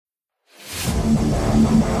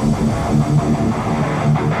Hey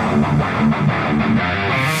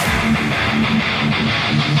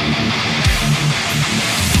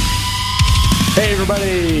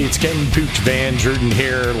everybody, it's Ken Pooch Van Druten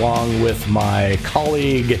here, along with my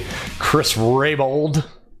colleague Chris Raybold.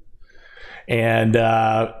 And,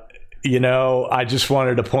 I just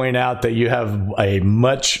wanted to point out that you have a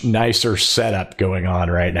much nicer setup going on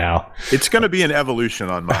right now. It's going to be an evolution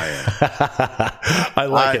on my end. I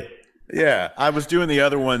like it. Yeah, I was doing the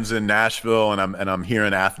other ones in Nashville, and I'm here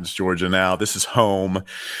in Athens, Georgia now. This is home,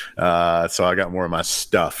 so I got more of my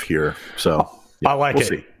stuff here. So yeah, I like it.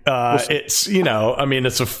 See. It's,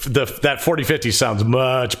 that 4050 sounds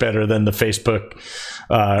much better than the Facebook,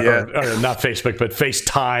 or not Facebook, but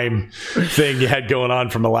FaceTime thing you had going on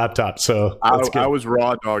from a laptop. So I was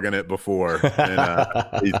raw dogging it before,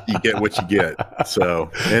 and you get what you get. So,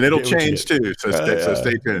 and it'll change too. So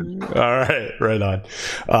stay tuned. All right. Right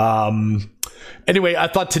on. Anyway, I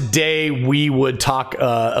thought today we would talk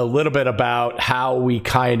a little bit about how we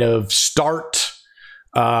kind of start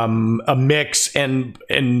a mix and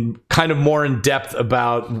kind of more in depth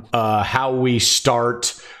about how we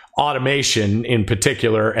start automation in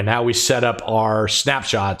particular and how we set up our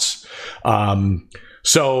snapshots.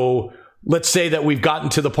 So let's say that we've gotten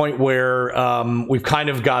to the point where we've kind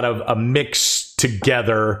of got a mix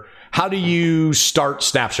together. How do you start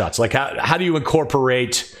snapshots? Like how do you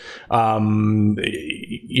incorporate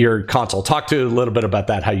your console? Talk to a little bit about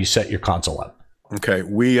that, how you set your console up. Okay,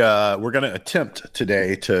 we're going to attempt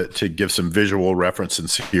today to give some visual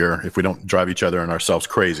references here, if we don't drive each other and ourselves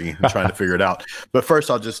crazy and trying to figure it out. But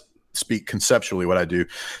first, I'll just speak conceptually what I do.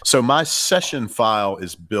 So my session file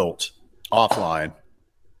is built offline,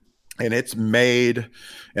 and it's made,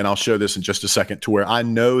 and I'll show this in just a second, to where I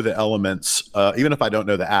know the elements. Even if I don't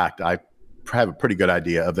know the act, I have a pretty good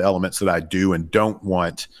idea of the elements that I do and don't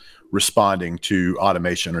want responding to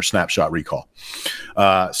automation or snapshot recall.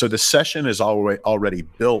 So the session is already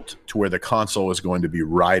built to where the console is going to be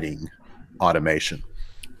writing automation.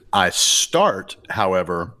 I start,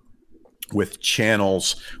 however, with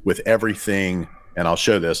channels, with everything, and I'll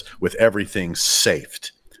show this, with everything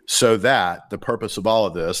saved. So that the purpose of all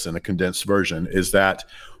of this in a condensed version is that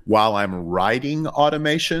while I'm writing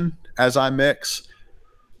automation as I mix,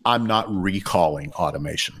 I'm not recalling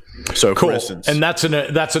automation. So cool. For instance, and that's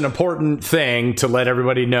an important thing to let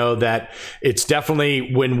everybody know, that it's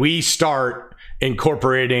definitely when we start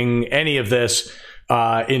incorporating any of this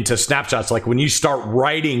into snapshots, like when you start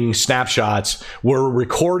writing snapshots, we're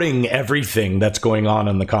recording everything that's going on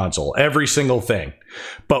in the console, every single thing,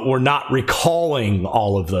 but we're not recalling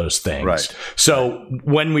all of those things. Right. So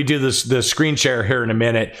when we do the screen share here in a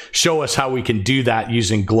minute, show us how we can do that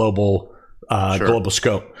using global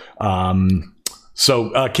scope.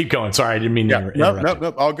 So keep going. Sorry, I didn't mean to interrupt. No,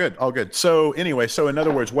 all good. So anyway, in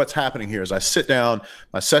other words, what's happening here is I sit down,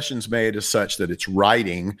 my session's made as such that it's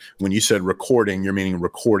writing. When you said recording, you're meaning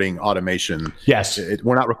recording automation. Yes.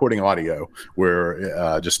 We're not recording audio.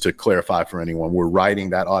 We're, just to clarify for anyone, we're writing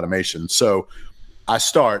that automation. So I'm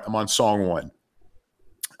on song one.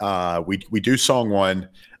 We do song one.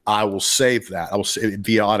 I will save that. I will save it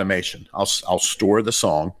via automation. I'll store the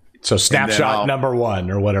song. So snapshot number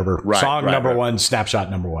one or whatever. Song number one,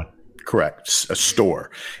 snapshot number one. Correct. A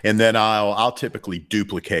store. And then I'll typically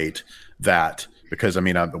duplicate that because,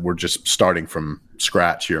 we're just starting from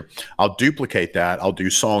scratch here. I'll duplicate that. I'll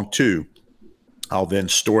do song two. I'll then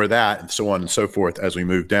store that and so on and so forth as we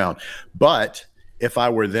move down. But if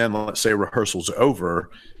I were then, let's say rehearsal's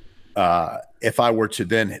over, if I were to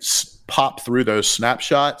then pop through those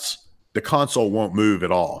snapshots, the console won't move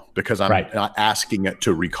at all because I'm not asking it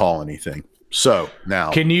to recall anything. So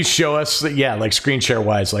now, can you show us, like screen share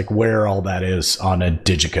wise, like where all that is on a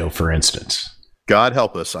Digico, for instance? God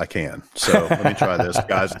help us, I can. So let me try this,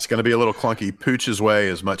 guys. It's going to be a little clunky. Pooch's way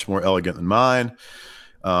is much more elegant than mine.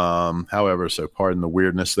 However, so pardon the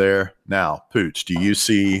weirdness there. Now, Pooch, do you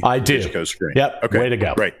see I do. Digico screen? Yep. Okay. Way to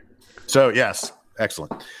go. Great. So yes,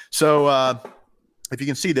 excellent. So if you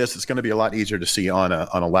can see this, it's going to be a lot easier to see on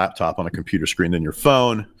a laptop, on a computer screen than your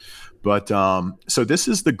phone. But so this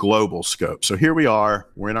is the global scope. So here we are.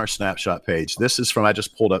 We're in our snapshot page. This is I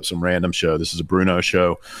just pulled up some random show. This is a Bruno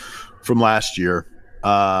show from last year.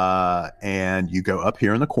 And you go up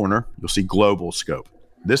here in the corner. You'll see global scope.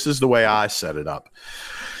 This is the way I set it up.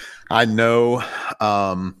 I know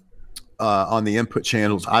on the input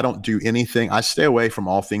channels, I don't do anything. I stay away from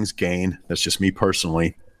all things gain. That's just me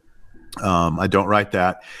personally. I don't write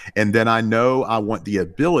that. And then I know I want the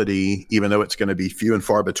ability, even though it's going to be few and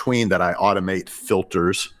far between, that I automate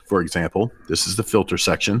filters. For example, this is the filter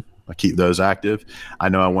section. I keep those active. I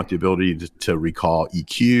know I want the ability to recall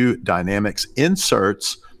EQ, dynamics,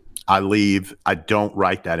 inserts, I leave. I don't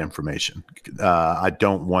write that information. I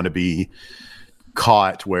don't want to be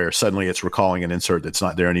caught where suddenly it's recalling an insert that's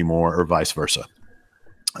not there anymore, or vice versa.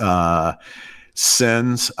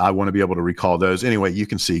 Sends, I want to be able to recall those. Anyway, you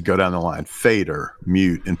can see, go down the line, fader,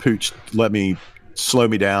 mute, and pooch. Let me slow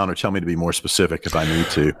me down or tell me to be more specific if I need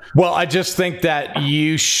to. Well, I just think that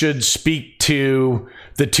you should speak to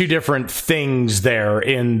the two different things there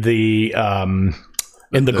in the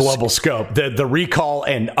global scope, the recall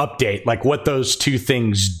and update, like what those two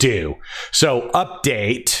things do. So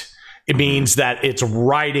update, it means that it's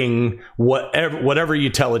writing whatever you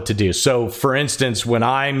tell it to do. So for instance, when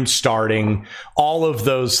I'm starting, all of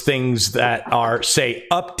those things that are, say,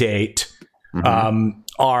 update,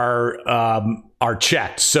 are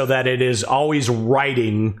checked so that it is always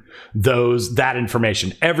writing that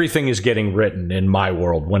information. Everything is getting written in my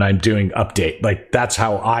world when I'm doing update. Like, that's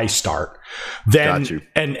how I start. Then,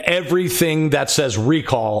 and everything that says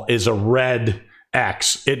recall is a red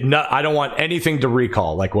X. I don't want anything to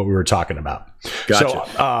recall, like what we were talking about.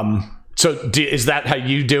 Gotcha. So is that how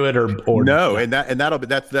you do it, or no? And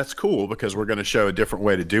that's cool, because we're going to show a different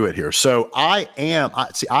way to do it here. So I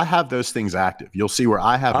have those things active. You'll see where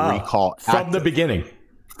I have recall from the beginning,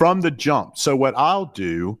 from the jump. So what I'll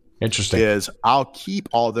do is I'll keep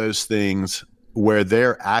all those things where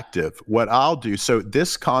they're active. What I'll do, so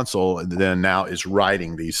this console then now is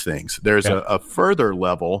writing these things. There's a further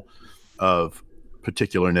level of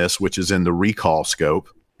particularness, which is in the recall scope.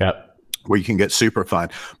 Yep. Where you can get super fine.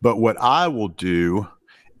 But what I will do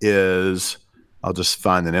is I'll just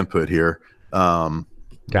find an input here.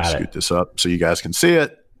 Scoot this up so you guys can see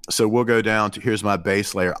it. So we'll go down to, here's my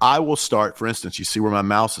base layer. I will start, for instance, you see where my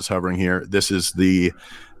mouse is hovering here. This is the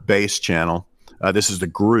base channel. This is the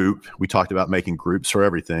group. We talked about making groups for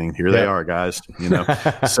everything. Here they are, guys.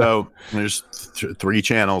 So there's three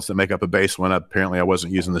channels that make up a base one. Apparently I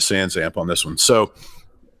wasn't using the SansAmp on this one. So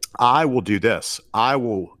I will do this. I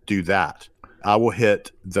will do that. I will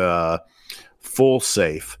hit the full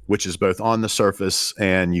safe, which is both on the surface,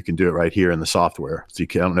 and you can do it right here in the software. So I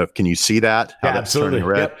don't know can you see that? Yeah, absolutely.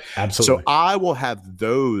 Red? Yep, absolutely. So I will have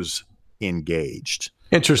those engaged.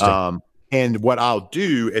 Interesting. And what I'll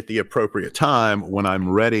do at the appropriate time, when I'm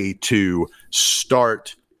ready to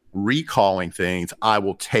start recalling things, I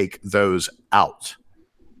will take those out.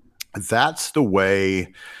 That's the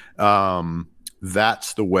way.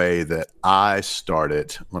 That's the way that I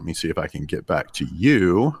started. Let me see if I can get back to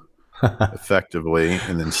you effectively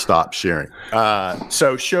and then stop sharing.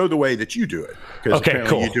 So show the way that you do it, because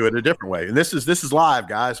apparently you do it a different way. And this is live,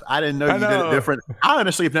 guys. I didn't know you did it different. I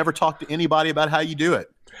honestly have never talked to anybody about how you do it.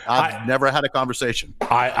 I've never had a conversation.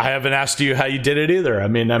 I haven't asked you how you did it either. I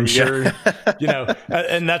mean, I'm sure,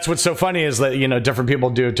 and that's what's so funny is that, different people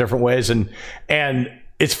do it different ways. And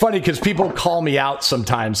it's funny because people call me out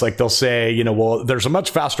sometimes. Like, they'll say, well, there's a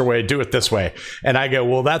much faster way to do it this way. And I go,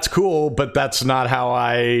 well, that's cool, but that's not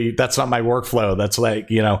that's not my workflow. That's like,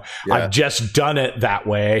 I've just done it that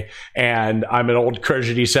way. And I'm an old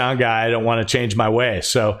crotchety sound guy. I don't want to change my way.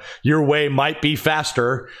 So your way might be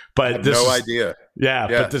faster, but no idea. Yeah,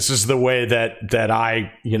 but this is the way that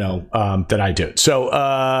I, that I do it. So,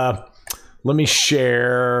 let me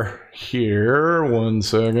share here. 1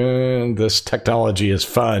 second. This technology is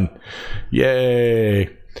fun. Yay.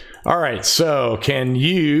 All right. So can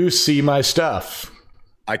you see my stuff?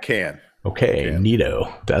 I can. Okay.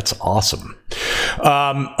 Neato. That's awesome.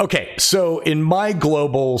 Okay. So in my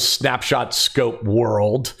global snapshot scope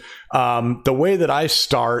world, the way that I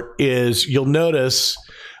start is, you'll notice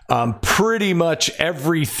pretty much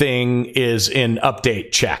everything is in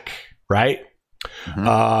update check, right?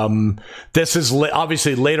 This is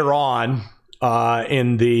obviously later on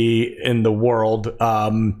in the world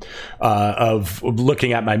of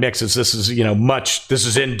looking at my mixes. This is this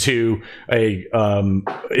is into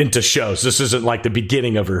shows. This isn't like the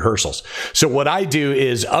beginning of rehearsals. So what I do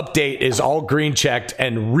is update is all green checked,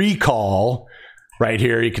 and recall right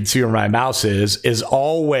here, you can see where my mouse is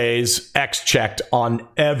always X checked on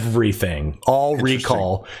everything. All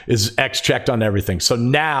recall is X checked on everything. So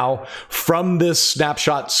now from this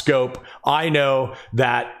snapshot scope, I know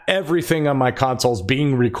that everything on my console is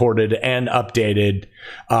being recorded and updated,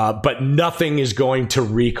 but nothing is going to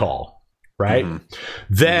recall, right?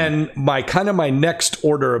 Then my next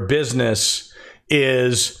order of business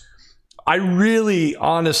is, I really,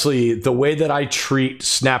 honestly, the way that I treat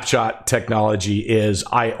snapshot technology is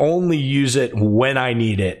I only use it when I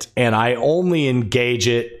need it, and I only engage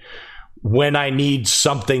it when I need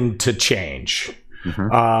something to change.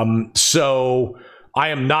 So I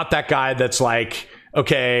am not that guy that's like,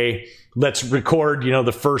 okay, let's record,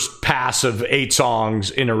 the first pass of 8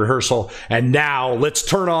 songs in a rehearsal, and now let's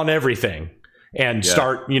turn on everything and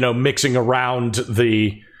start, mixing around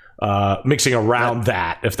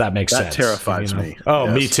that, if that makes sense. That terrifies me. Oh,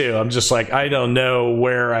 yes. Me too. I'm just like, I don't know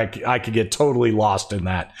where I could get totally lost in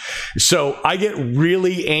that. So I get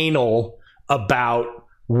really anal about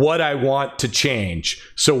what I want to change.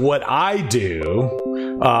 So what I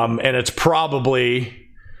do, and it's probably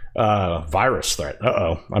virus threat.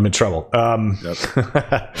 I'm in trouble. Yep.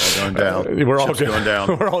 Going down. We're all going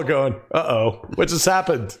down. We're all going, what just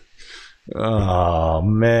happened? Oh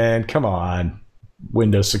man, come on.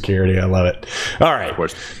 Windows security. I love it. All right. Of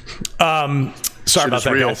course. Sorry about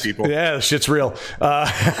that, real, guys. People. Yeah, shit's real.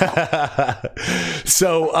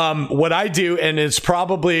 So what I do, and it's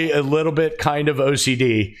probably a little bit kind of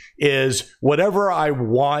OCD, is whatever I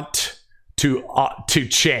want to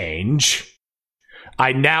change,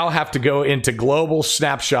 I now have to go into Global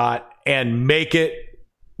Snapshot and make it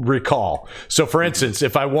recall. So for instance,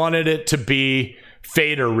 if I wanted it to be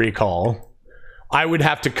fader recall, I would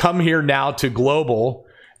have to come here now to Global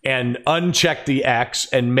and uncheck the X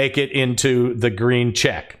and make it into the green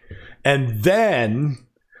check. And then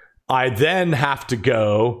I have to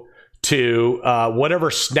go to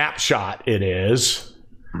whatever snapshot it is,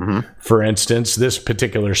 for instance, this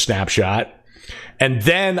particular snapshot. And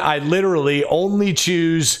then I literally only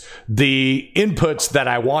choose the inputs that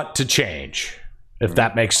I want to change, if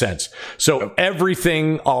that makes sense. So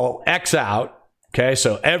everything I'll X out. Okay,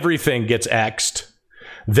 so everything gets X'd.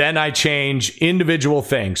 Then I change individual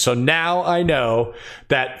things. So now I know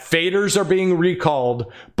that faders are being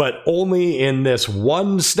recalled, but only in this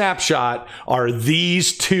one snapshot are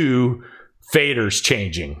these 2 faders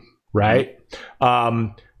changing, right?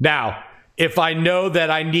 Now, if I know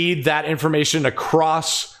that I need that information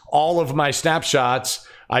across all of my snapshots,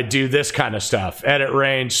 I do this kind of stuff. Edit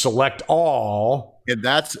range, select all. And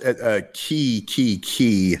that's a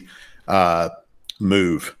key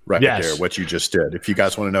move right there, what you just did. If you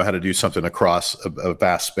guys want to know how to do something across a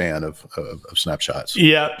vast span of snapshots.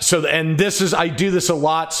 Yeah. So, and I do this a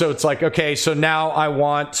lot. So it's like, okay, so now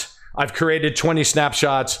I've created 20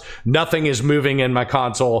 snapshots. Nothing is moving in my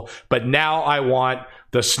console, but now I want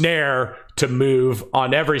the snare to move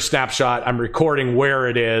on every snapshot. I'm recording where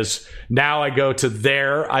it is. Now I go to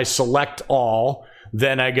there. I select all.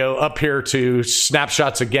 Then I go up here to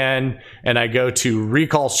snapshots again, and I go to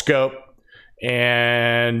recall scope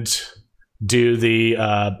and do the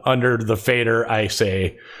under the fader. I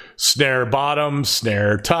say snare bottom,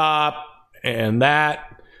 snare top, and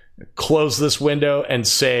that. Close this window and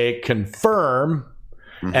say confirm.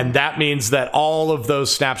 And that means that all of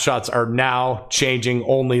those snapshots are now changing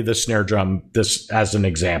only the snare drum, this as an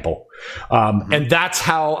example. And that's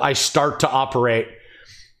how I start to operate.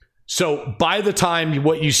 So by the time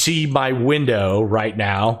what you see my window right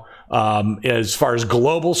now, as far as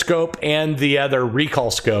global scope and the other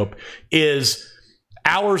recall scope, is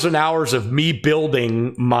hours and hours of me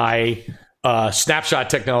building my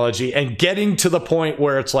snapshot technology and getting to the point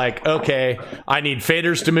where it's like, okay, I need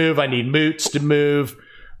faders to move. I need mutes to move.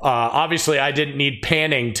 Obviously, I didn't need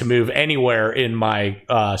panning to move anywhere in my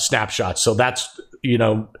snapshots. So that's,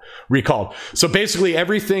 recalled. So basically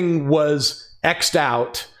everything was X'd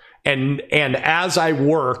out. And as I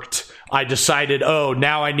worked, I decided,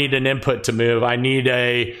 now I need an input to move. I need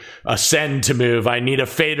a send to move. I need a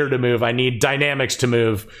fader to move. I need dynamics to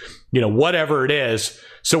move, whatever it is.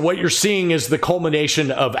 So what you're seeing is the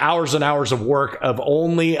culmination of hours and hours of work of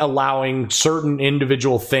only allowing certain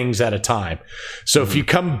individual things at a time. So if you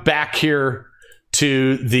come back here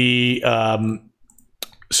to the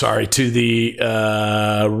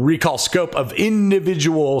recall scope of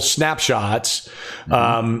individual snapshots,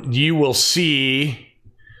 you will see.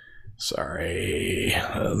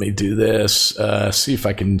 Let me do this. See if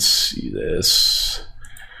I can see this.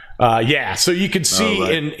 So you can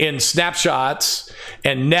see in snapshots,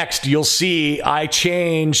 and next you'll see I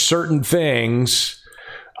change certain things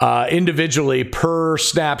individually per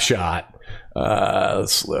snapshot.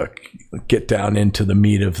 Let's get down into the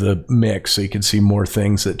meat of the mix so you can see more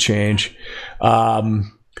things that change.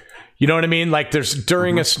 You know what I mean? Like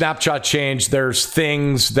during a snapshot change, there's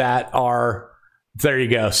things that are, there you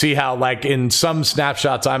go. See how like in some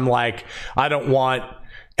snapshots, I'm like, I don't want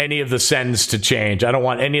any of the sends to change. I don't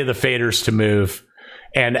want any of the faders to move.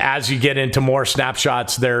 And as you get into more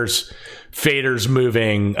snapshots, there's faders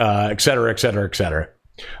moving, et cetera, et cetera, et cetera.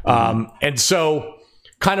 And so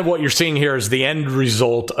kind of what you're seeing here is the end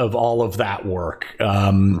result of all of that work.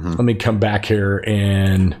 Let me come back here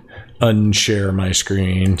and unshare my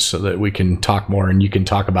screen so that we can talk more and you can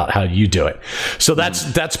talk about how you do it. So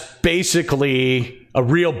that's basically a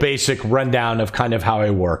real basic rundown of kind of how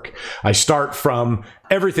I work. I start from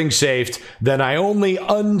everything safed, then I only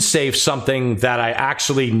unsafe something that I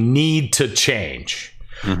actually need to change.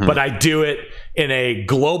 But I do it in a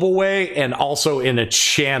global way and also in a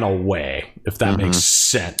channel way, if that makes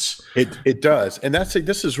sense. It does. And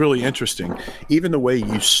this is really interesting. Even the way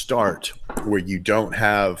you start, where you don't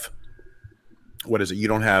have, you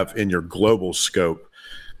don't have in your global scope,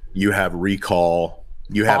 you have recall,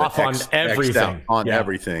 you have off on everything.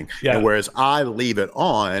 Everything. And whereas I leave it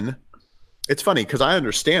on, it's funny because I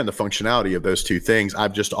understand the functionality of those two things.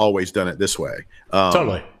 I've just always done it this way.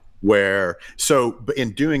 Totally. But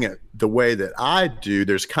in doing it the way that I do,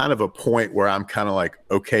 there's kind of a point where I'm kind of like,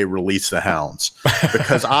 okay, release the hounds,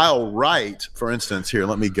 because I'll write, for instance, here,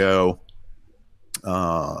 let me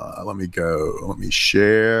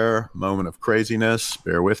share moment of craziness.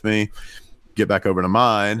 Bear with me. Get back over to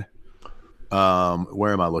mine.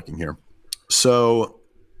 Where am I looking here? So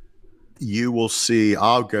you will see,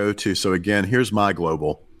 I'll go to, so again, here's my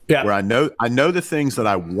global. Yeah. Where I know the things that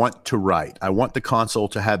I want to write. I want the console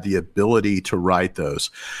to have the ability to write those.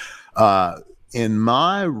 In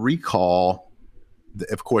my recall,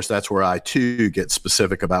 of course, that's where I too get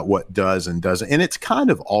specific about what does and doesn't, and it's kind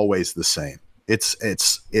of always the same. It's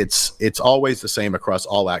always the same across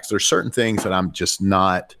all acts. There's certain things that I'm just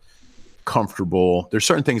not comfortable. There's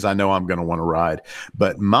certain things I know I'm going to want to ride,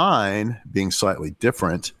 but mine being slightly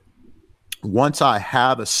different. Once I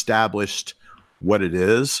have established what it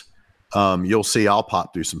is, you'll see I'll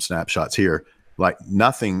pop through some snapshots here. Like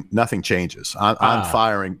nothing changes. I'm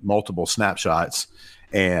firing multiple snapshots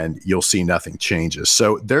and you'll see nothing changes.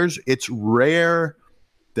 So it's rare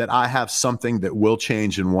that I have something that will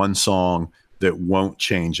change in one song that won't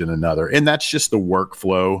change in another. And that's just the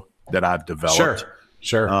workflow that I've developed.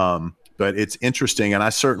 Sure. But it's interesting. And I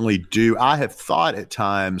certainly do. I have thought at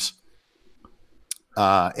times,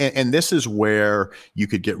 and this is where you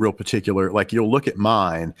could get real particular. Like you'll look at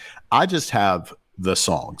mine. I just have the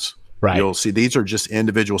songs. Right. You'll see these are just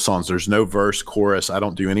individual songs. There's no verse, chorus. I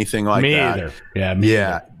don't do anything like that. Me either. Me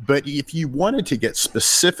either. But if you wanted to get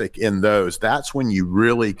specific in those, that's when you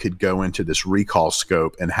really could go into this recall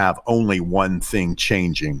scope and have only one thing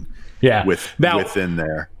changing. Within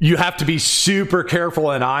there. You have to be super careful,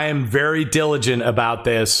 and I am very diligent about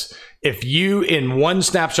this. If you in one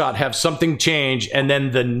snapshot have something change and then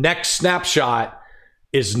the next snapshot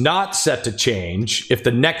is not set to change, if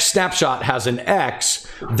the next snapshot has an X,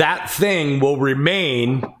 that thing will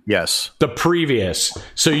remain the previous.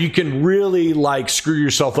 So you can really like screw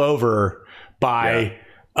yourself over by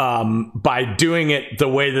doing it the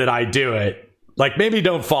way that I do it. Like maybe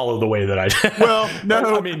don't follow the way that I do. Well,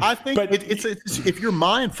 no, I think it's if you're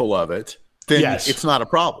mindful of it, then it's not a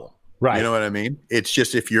problem. Right. You know what I mean? It's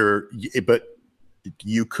just but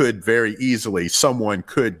you could very easily, someone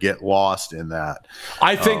could get lost in that.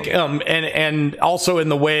 I think, and also in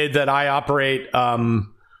the way that I operate,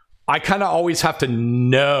 I kind of always have to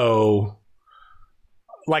know,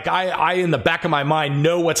 like I in the back of my mind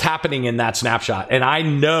know what's happening in that snapshot, and I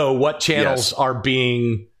know what channels are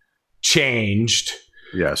being changed.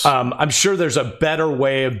 Yes. I'm sure there's a better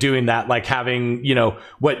way of doing that, like having,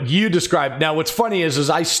 what you described. Now, what's funny is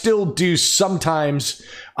I still do sometimes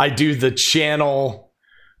I do the channel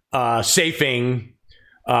safing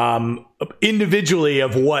individually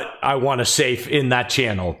of what I want to safe in that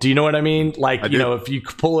channel. Do you know what I mean? Like, if you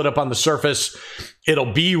pull it up on the surface,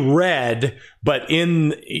 it'll be red, but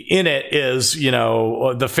in it is,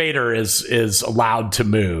 the fader is allowed to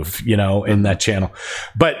move, in that channel.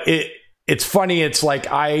 But it's funny. It's like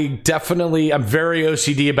I'm very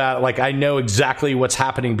OCD about it. Like I know exactly what's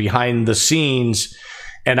happening behind the scenes,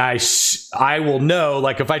 and I will know,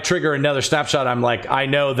 like if I trigger another snapshot, I'm like, I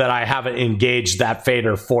know that I haven't engaged that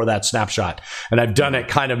fader for that snapshot, and I've done it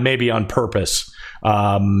kind of maybe on purpose.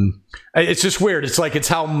 It's just weird. It's like, it's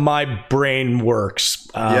how my brain works.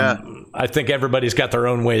 I think everybody's got their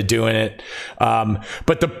own way of doing it.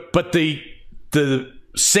 But the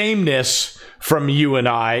sameness from you and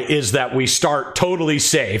I is that we start totally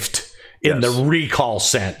safed in the recall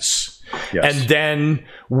sense. Yes. And then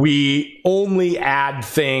we only add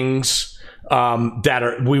things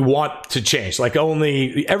that we want to change. Like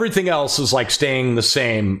everything else is like staying the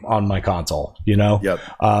same on my console,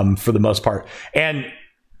 for the most part. And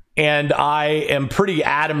I am pretty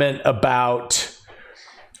adamant about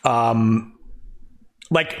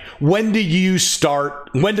like, when does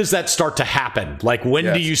that start to happen? Like,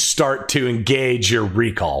 when do you start to engage your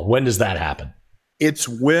recall? When does that happen? It's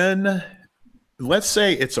when, let's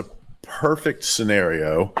say it's a perfect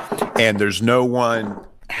scenario and there's no one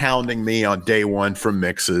hounding me on day one from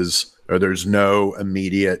mixes, or there's no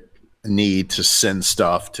immediate need to send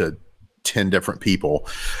stuff to 10 different people.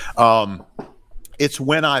 It's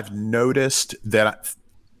when I've noticed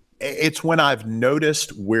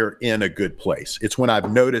we're in a good place. It's when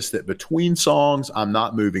I've noticed that between songs, I'm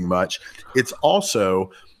not moving much. It's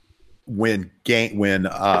also when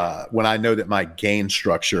I know that my gain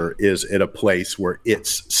structure is at a place where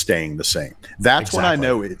it's staying the same. That's when I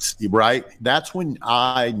know it's right. That's when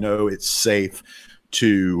I know it's safe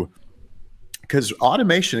to, because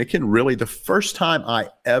automation, it can really, the first time I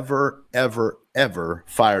ever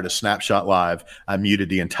fired a Snapshot Live, I muted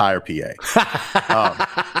the entire PA.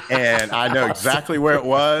 And I know exactly where it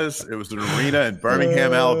was. It was an arena in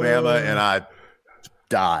Birmingham, Alabama, and I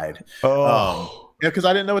died. Because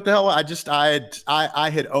I didn't know what the hell I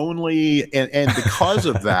had only, and because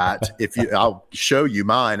of that, I'll show you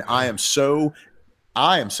mine. I am so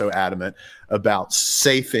adamant about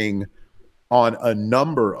safing on a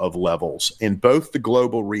number of levels in both the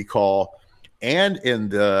global recall and in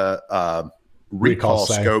the recall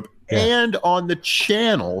scope and on the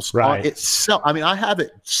channels itself. I mean, I have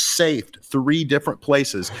it saved 3 different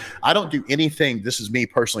places. I don't do anything. This is me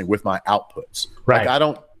personally with my outputs. Right. Like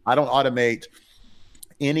I don't automate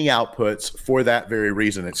any outputs for that very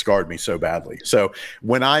reason. It scarred me so badly. So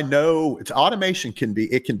when I know automation can be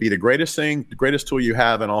the greatest thing, the greatest tool you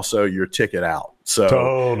have, and also your ticket out. So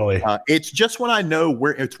totally. It's just when I know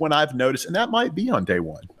it's when I've noticed, and that might be on day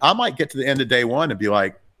one. I might get to the end of day one and be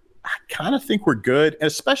like, I kind of think we're good. And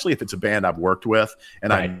especially if it's a band I've worked with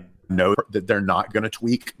and I know that they're not going to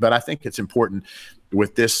tweak. But I think it's important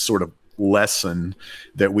with this sort of lesson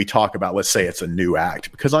that we talk about. Let's say it's a new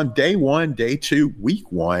act, because on day 1, day 2,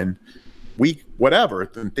 week 1, week whatever,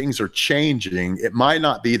 then things are changing. It might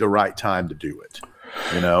not be the right time to do it,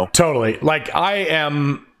 you know? Totally. Like I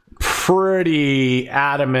am pretty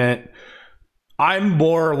adamant. I'm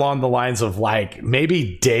more along the lines of like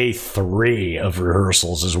maybe day 3 of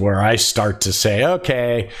rehearsals is where I start to say,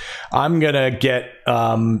 okay, I'm going to get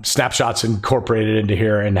snapshots incorporated into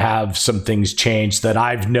here and have some things changed that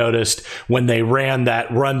I've noticed when they ran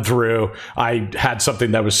that run through. I had something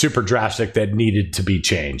that was super drastic that needed to be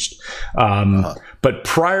changed. But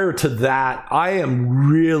prior to that, I am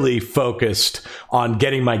really focused on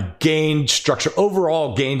getting my gain structure,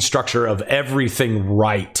 overall gain structure of everything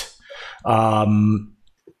right.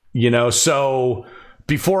 So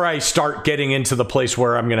before I start getting into the place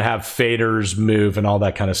where I'm going to have faders move and all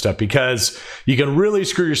that kind of stuff, because you can really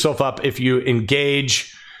screw yourself up if you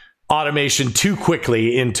engage automation too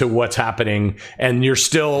quickly into what's happening and you're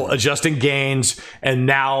still adjusting gains. And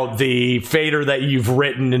now the fader that you've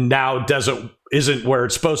written and now isn't where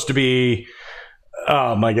it's supposed to be.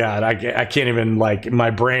 Oh my God. I can't even, like,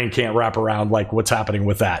 my brain can't wrap around like what's happening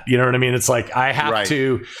with that. You know what I mean? It's like, I have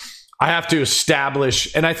to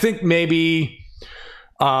establish, and I think maybe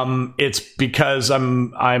it's because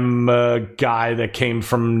I'm a guy that came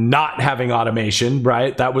from not having automation,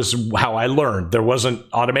 right? That was how I learned. There wasn't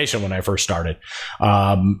automation when I first started.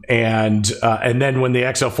 And then when the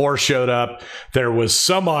XL4 showed up, there was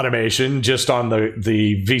some automation just on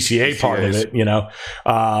the VCA part of it, you know?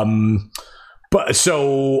 But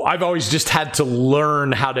so I've always just had to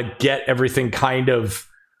learn how to get everything kind of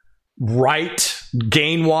right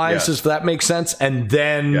gain wise, if that makes sense, and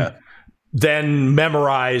then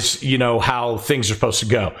memorize, how things are supposed to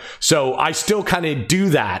go. So I still kind of do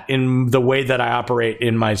that in the way that I operate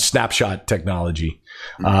in my snapshot technology.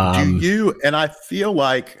 Do you? And I feel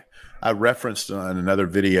like I referenced on another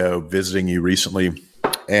video visiting you recently,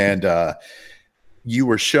 and you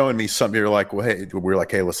were showing me something. You're like, well, hey, we're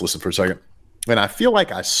like, hey, let's listen for a second. And I feel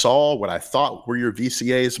like I saw what I thought were your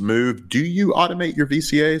VCAs move. Do you automate your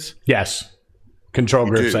VCAs? Yes. Control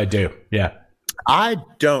groups, I do. Yeah. I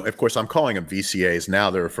don't. Of course, I'm calling them VCAs.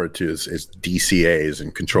 Now they're referred to as DCAs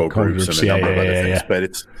and control groups and a number of other things. But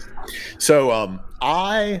it's so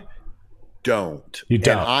I don't. You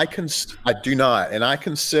don't. And I do not. And I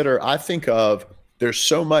think of there's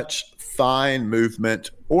so much fine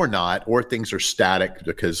movement or not, or things are static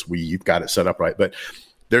because you've got it set up right. But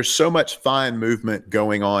there's so much fine movement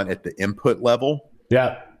going on at the input level.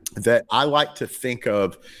 Yeah. That I like to think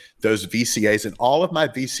of those VCAs, and all of my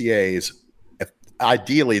VCAs,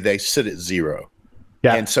 ideally they sit at 0.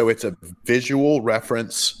 Yeah. And so it's a visual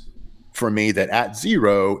reference for me that at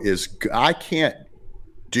 0 I can't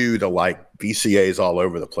do the like VCAs all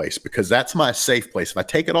over the place, because that's my safe place. If I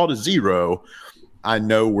take it all to 0, I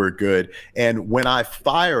know we're good. And when I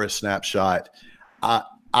fire a snapshot, I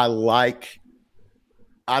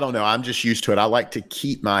don't know. I'm just used to it. I like to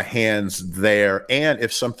keep my hands there. And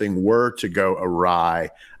if something were to go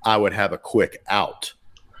awry, I would have a quick out.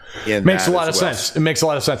 Makes a lot of sense. It makes a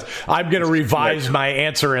lot of sense. I'm going to revise my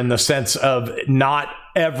answer in the sense of not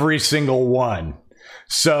every single one.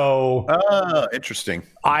 So interesting.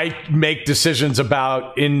 I make decisions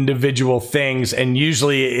about individual things, and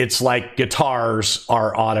usually it's like guitars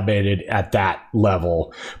are automated at that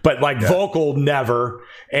level, but like vocal never.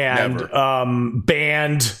 And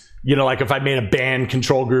band, you know, like if I made a band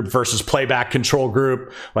control group versus playback control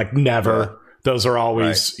group, like never. Yeah. Those are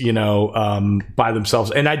always, you know, by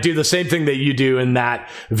themselves. And I do the same thing that you do in that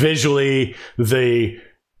visually the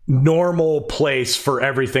normal place for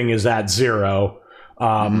everything is at 0.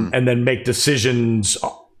 And then make decisions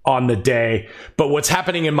on the day. But what's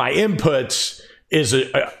happening in my inputs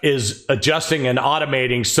is adjusting and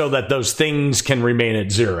automating so that those things can remain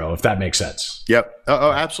at 0, if that makes sense. Yep.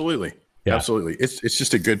 Oh, absolutely. Yeah. Absolutely. It's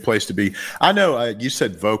just a good place to be. I know you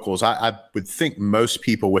said vocals. I would think most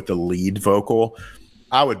people with the lead vocal,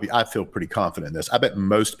 I feel pretty confident in this. I bet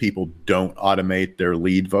most people don't automate their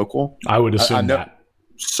lead vocal. I would assume that.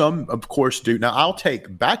 Some, of course, do. Now, I'll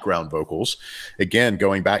take background vocals. Again,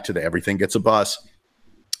 going back to the everything gets a bus.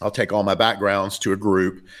 I'll take all my backgrounds to a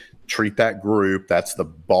group, treat that group. That's the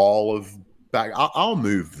ball of back. I'll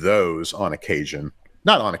move those on occasion.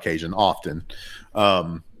 Not on occasion, often.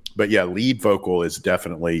 But yeah, lead vocal is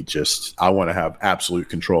definitely just, I want to have absolute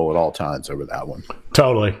control at all times over that one.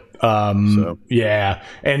 Totally. Yeah.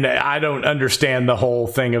 And I don't understand the whole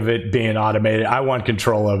thing of it being automated. I want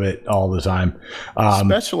control of it all the time.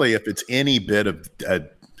 Especially if it's any bit of, I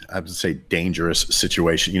would say, dangerous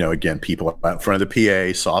situation. You know, again, people out in front of the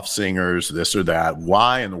PA, soft singers, this or that.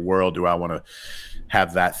 Why in the world do I want to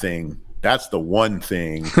have that thing? That's the one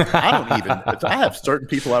thing. I have certain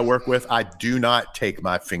people I work with. I do not take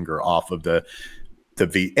my finger off of the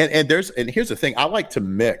V. And here's the thing. I like to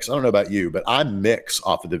mix. I don't know about you, but I mix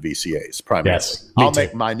off of the VCAs primarily. Yes, I'll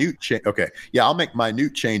make minute I'll make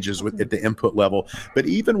minute changes at the input level. But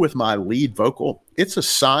even with my lead vocal, it's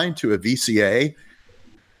assigned to a VCA.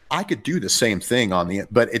 I could do the same thing on the,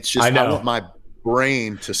 but it's just I want my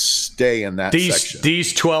brain to stay in that section.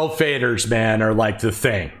 These 12 faders, man, are like the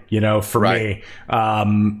thing, you know, for me.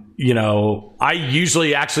 You know, I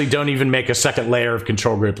usually actually don't even make a second layer of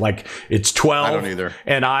control group. Like it's 12. I don't either.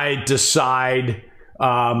 And I decide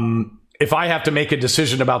if I have to make a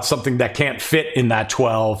decision about something that can't fit in that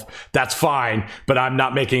 12, that's fine. But I'm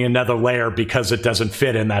not making another layer because it doesn't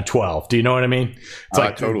fit in that 12. Do you know what I mean? It's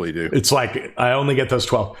I totally do. It's like I only get those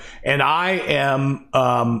 12. And I am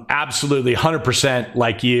absolutely 100%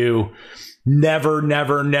 like you. Never,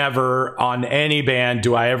 never, never on any band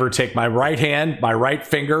do I ever take my right hand, my right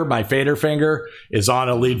finger, my fader finger is on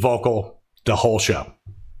a lead vocal the whole show.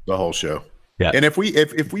 The whole show. Yeah. And if we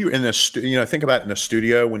were in think about in a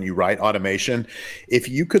studio when you write automation, if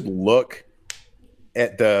you could look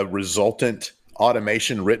at the resultant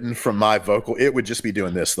automation written from my vocal, it would just be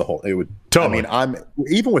doing this it would totally. I mean,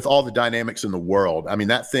 even with all the dynamics in the world, I mean,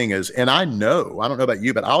 that thing is, and I don't know about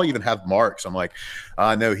you, but I'll even have marks. I'm like,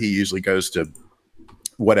 I know he usually goes to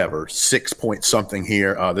whatever 6 point something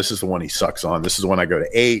here. This is the one he sucks on. This is the one I go to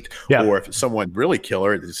 8. Yeah. Or if it's someone really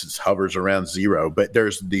killer, this just hovers around 0. But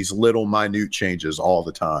there's these little minute changes all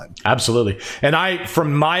the time. Absolutely. And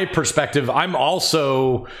from my perspective, I'm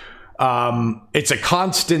also it's a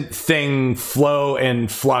constant thing, flow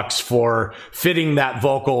and flux for fitting that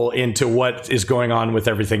vocal into what is going on with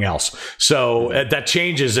everything else. So that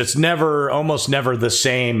changes. It's almost never the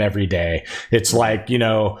same every day. It's like, you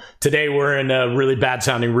know, today we're in a really bad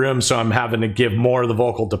sounding room, so I'm having to give more of the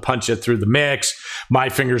vocal to punch it through the mix. My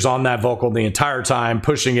finger's on that vocal the entire time,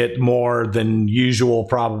 pushing it more than usual,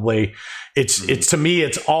 probably. It's to me,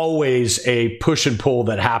 it's always a push and pull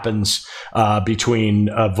that happens between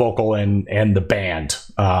a vocal and the band.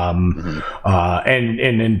 And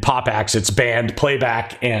in pop acts, it's band,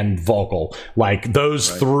 playback, and vocal. Like those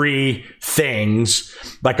three things.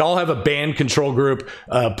 Like I'll have a band control group,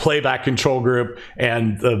 a playback control group,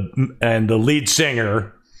 and the lead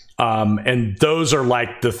singer. And those are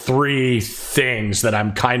like the three things that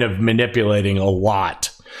I'm kind of manipulating a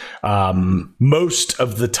lot. Most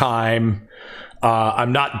of the time,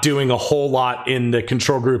 I'm not doing a whole lot in the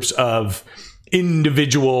control groups of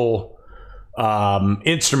individual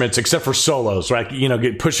instruments, except for solos, right? You know,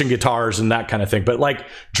 pushing guitars and that kind of thing. But like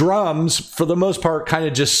drums, for the most part, kind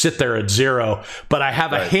of just sit there at 0. But I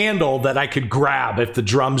have a handle that I could grab if the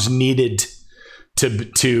drums needed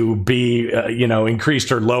to be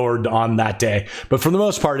increased or lowered on that day. But for the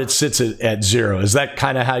most part, it sits at 0. Is that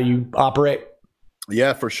kind of how you operate?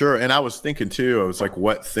 Yeah, for sure. And I was thinking too, I was like,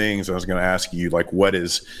 what things I was going to ask you, like what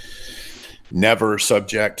is never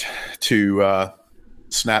subject to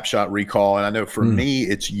snapshot recall. And I know for me,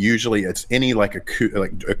 it's any like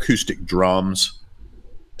acoustic drums,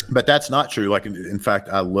 but that's not true. Like in fact,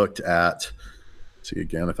 I looked at, see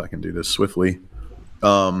again, if I can do this swiftly.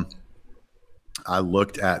 I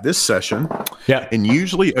looked at this session, and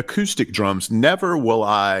usually acoustic drums,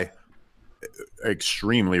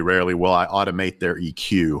 extremely rarely will I automate their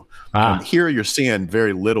EQ. Here you're seeing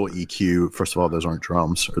very little EQ. First of all, those aren't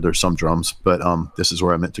drums, or there's some drums, but this is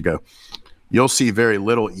where I meant to go. You'll see very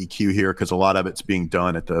little EQ here because a lot of it's being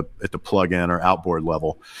done at the plug-in or outboard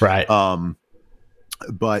level. Right.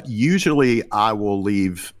 But usually I will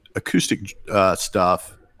leave acoustic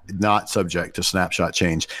stuff not subject to snapshot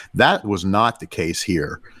change. That was not the case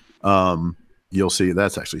here. You'll see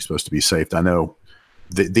that's actually supposed to be saved. I know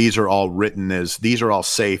these are all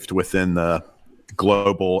saved within the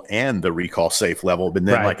global and the recall safe level. But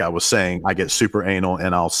then, like I was saying, I get super anal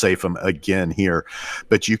and I'll save them again here.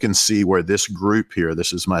 But you can see where this group here,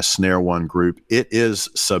 this is my snare one group. It is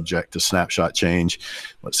subject to snapshot change.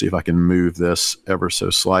 Let's see if I can move this ever so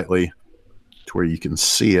slightly to where you can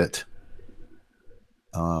see it.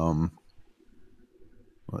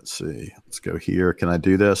 Let's see. Let's go here. Can I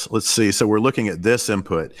do this? Let's see. So we're looking at this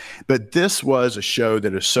input, but this was a show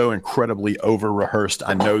that is so incredibly over rehearsed.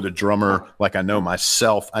 I know the drummer, like I know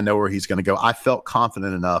myself. I know where he's going to go. I felt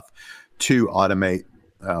confident enough to automate.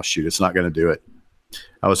 Oh shoot, it's not going to do it.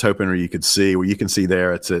 I was hoping where you can see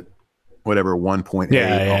there. It's at whatever 1.8.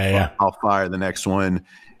 Yeah. I'll fire the next one.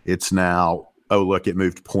 It's now. Oh, look, it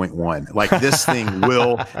moved 0.1. Like this thing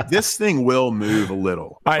will move a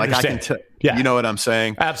little. I understand. I can you know what I'm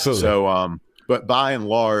saying? Absolutely. So, but by and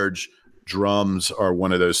large, drums are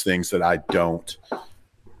one of those things that I don't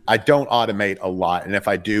automate a lot. And if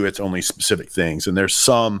I do, it's only specific things. And there's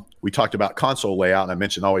we talked about console layout, and I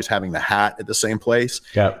mentioned always having the hat at the same place.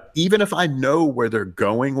 Yeah. Even if I know where they're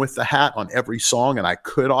going with the hat on every song and I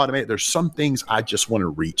could automate, there's some things I just want to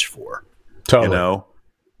reach for. Totally. You know?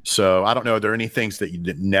 So I don't know. Are there any things that you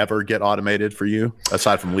never get automated for you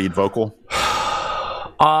aside from lead vocal?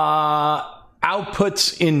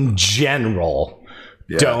 Outputs in general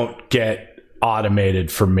don't get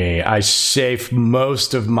automated for me. I save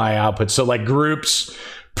most of my outputs. So like groups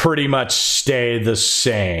pretty much stay the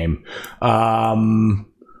same. I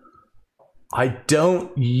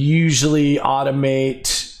don't usually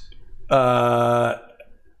automate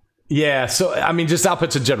so I mean, just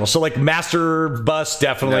outputs in general. So like master bus,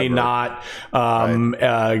 definitely not.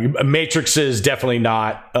 Matrices, definitely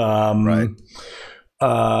not. I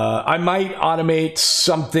might automate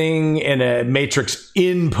something in a matrix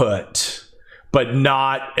input, but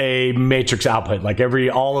not a matrix output. Like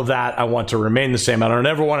all of that, I want to remain the same. I don't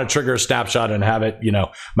ever want to trigger a snapshot and have it,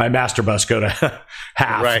 my master bus go to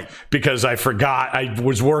half because I forgot I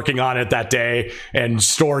was working on it that day and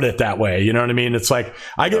stored it that way. You know what I mean? It's like,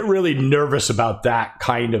 I get really nervous about that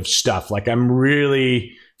kind of stuff. Like I'm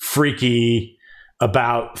really freaky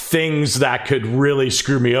about things that could really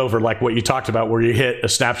screw me over. Like what you talked about where you hit a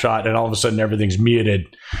snapshot and all of a sudden everything's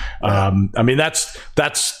muted. I mean, that's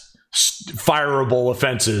fireable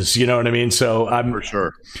offenses, you know what I mean? So for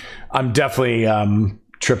sure. I'm definitely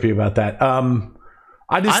trippy about that.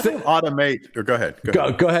 I don't automate. Or go ahead.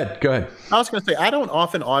 Go ahead. I was going to say I don't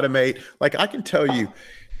often automate. Like I can tell you,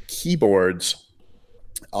 keyboards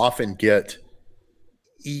often get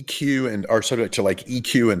EQ and are subject to like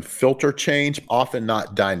EQ and filter change. Often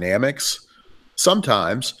not dynamics.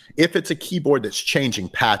 Sometimes, if it's a keyboard that's changing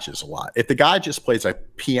patches a lot, if the guy just plays a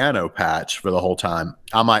piano patch for the whole time,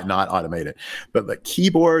 I might not automate it. But the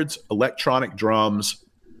keyboards, electronic drums,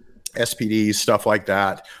 SPDs, stuff like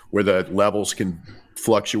that, where the levels can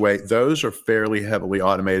fluctuate, those are fairly heavily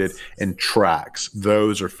automated. And tracks,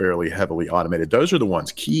 those are fairly heavily automated. Those are the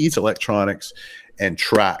ones, keys, electronics, and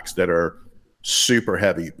tracks that are super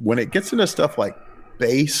heavy. When it gets into stuff like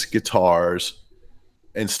bass guitars,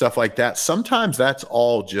 and stuff like that, sometimes that's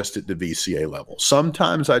all just at the VCA level.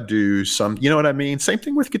 Sometimes I do some, you know what I mean? Same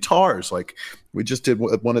thing with guitars. Like we just did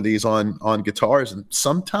one of these on guitars, and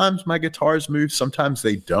sometimes my guitars move, sometimes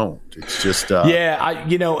they don't. It's just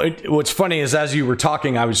what's funny is as you were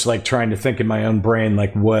talking, I was like trying to think in my own brain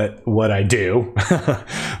like what I do.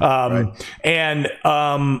 And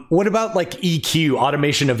what about like EQ,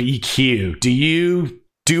 automation of EQ? Do you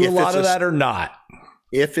do a lot of that or not?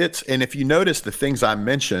 If you notice, the things I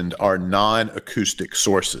mentioned are non-acoustic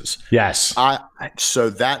sources. Yes. So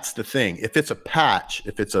that's the thing. If it's a patch,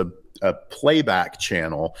 if it's a playback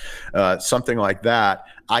channel, something like that,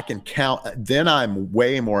 I can count. Then I'm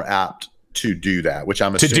way more apt to do that, which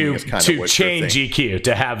I'm assuming is kind of what change EQ,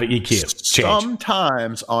 to have EQ change.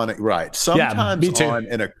 Sometimes on an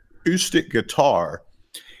acoustic guitar,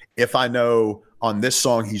 if I know on this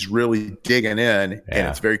song he's really digging in and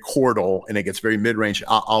it's very chordal and it gets very mid-range,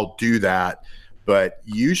 I'll do that. But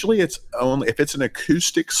usually it's only if it's an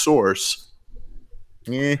acoustic source.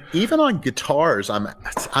 Even on guitars, I'm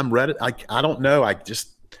ready. I don't know.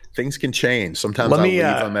 Things can change. Sometimes I'll leave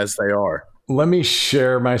them as they are. Let me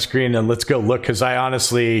share my screen and let's go look, because I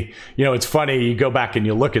honestly, it's funny. You go back and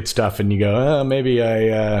you look at stuff and you go, oh, maybe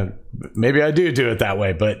I do it that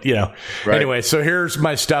way. But right. Anyway, so here's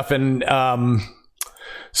my stuff, and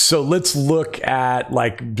so let's look at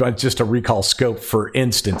like just a recall scope, for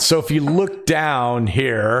instance. So if you look down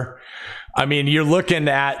here, I mean, you're looking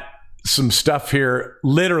at some stuff here.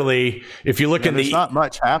 Literally, if you look at there's not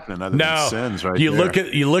much happening other than sins right you look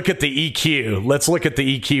at the EQ. Let's look at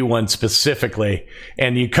the EQ one specifically,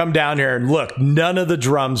 and you come down here and look. None of the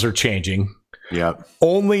drums are changing. Yep.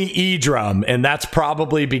 Only E drum, and that's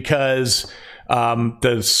probably because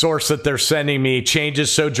the source that they're sending me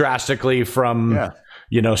changes so drastically from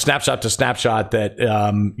snapshot to snapshot that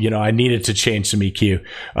I needed to change some EQ.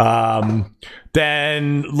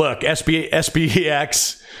 Then look,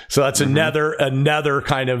 SPX. So that's another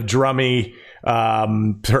kind of drummy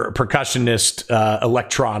percussionist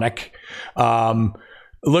electronic.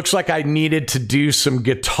 Looks like I needed to do some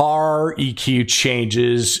guitar EQ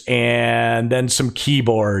changes and then some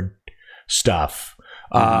keyboard stuff.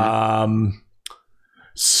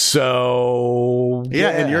 So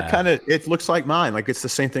and you're it looks like mine. Like it's the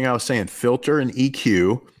same thing I was saying. Filter and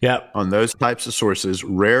EQ on those types of sources,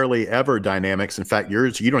 rarely ever dynamics. In fact,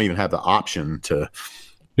 yours, you don't even have the option to.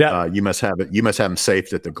 You must have it. You must have them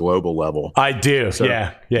saved at the global level. I do. So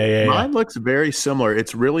mine looks very similar.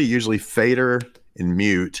 It's really usually fader and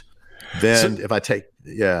mute. Then if I take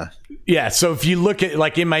so if you look at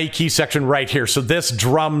like in my EQ section right here, so this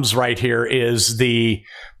drums right here is the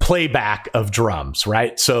playback of drums,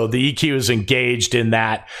 right? So the EQ is engaged in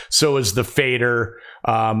that. So is the fader.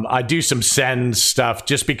 I do some send stuff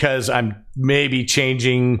just because I'm maybe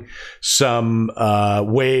changing some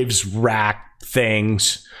waves rack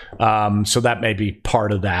things. So that may be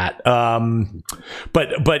part of that.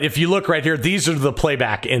 But if you look right here, these are the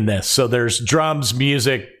playback in this. So there's drums,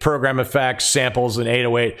 music, program effects, samples, and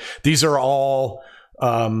 808. These are all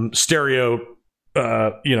stereo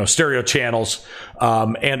channels.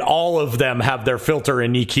 And all of them have their filter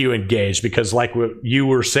and EQ engaged, because like what you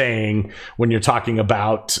were saying when you're talking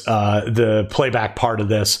about the playback part of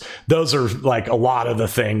this, those are like a lot of the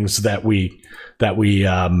things that we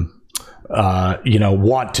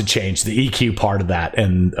want to change the EQ part of that.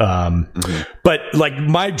 And, but like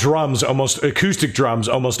my drums, acoustic drums,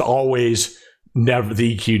 almost always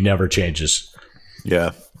the EQ never changes.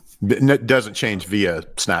 Yeah. It doesn't change via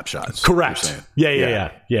snapshots. Correct.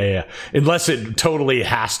 Yeah. Unless it totally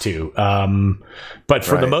has to. But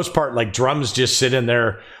for the most part, like drums just sit in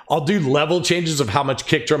there. I'll do level changes of how much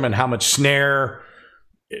kick drum and how much snare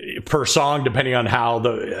per song, depending on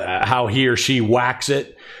how he or she whacks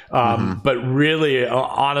it. But really,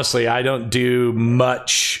 honestly, I don't do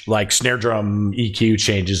much like snare drum EQ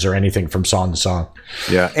changes or anything from song to song.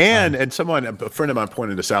 Yeah, and a friend of mine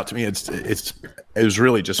pointed this out to me. It was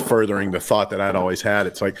really just furthering the thought that I'd always had.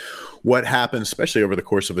 It's like, what happens, especially over the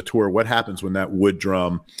course of a tour? What happens when that wood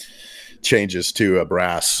drum changes to a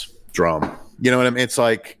brass drum? You know what I mean? It's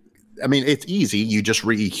like, it's easy. You just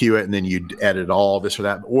re-EQ it and then you edit all this or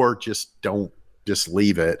that, or just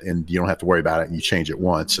leave it and you don't have to worry about it, and you change it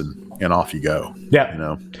once and off you go.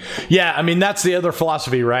 Yeah. Yeah. That's the other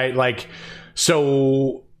philosophy, right? Like,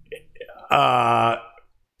 so,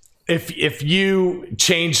 if you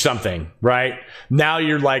change something, right, now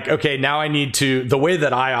you're like, okay, now I need to, the way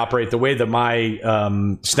that I operate, the way that my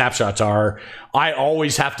snapshots are, I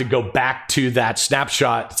always have to go back to that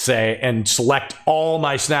snapshot, and select all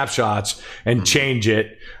my snapshots and change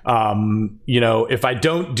it. If I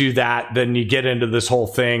don't do that, then you get into this whole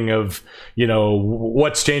thing of,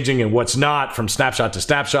 what's changing and what's not from snapshot to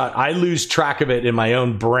snapshot. I lose track of it in my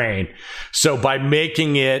own brain. So by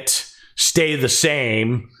making it stay the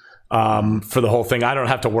same, for the whole thing, I don't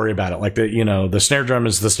have to worry about it. Like the snare drum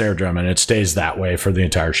is the snare drum, and it stays that way for the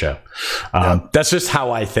entire show. That's just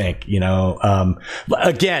how I think.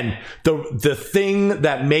 Again, the thing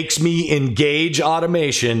that makes me engage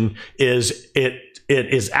automation is it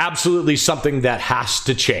is absolutely something that has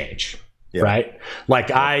to change, right? Like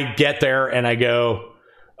I get there and I go,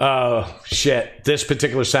 oh shit, this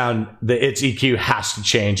particular sound, its EQ has to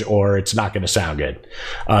change or it's not going to sound good.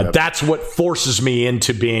 That's what forces me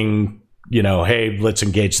into being, hey, let's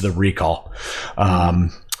engage the recall.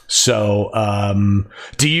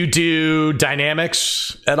 Do you do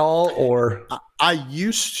dynamics at all, or? I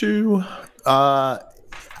used to,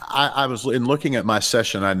 I was in looking at my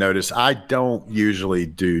session, I noticed I don't usually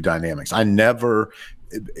do dynamics. I never,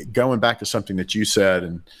 going back to something that you said,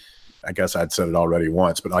 and I guess I'd said it already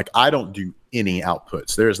once, but like I don't do any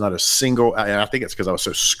outputs. There is not a single, and I think it's because I was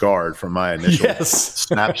so scarred from my initial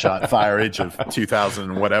snapshot fire age of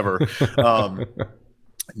 2000 and whatever.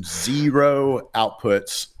 Zero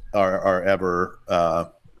outputs are ever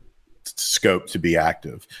scoped to be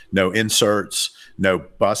active. No inserts, no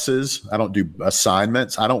buses. I don't do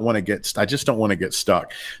assignments. I just don't want to get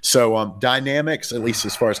stuck. So dynamics, at least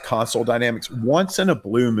as far as console dynamics, once in a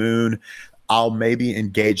blue moon, I'll maybe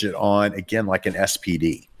engage it on, again, like an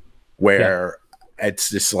SPD, where it's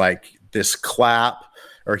just like this clap,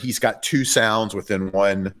 or he's got two sounds within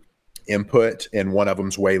one input and one of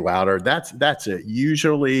them's way louder. That's it.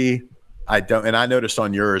 Usually I don't, and I noticed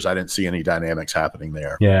on yours, I didn't see any dynamics happening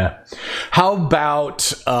there. Yeah. How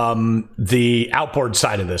about the outboard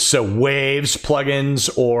side of this? So waves, plugins,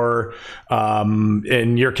 or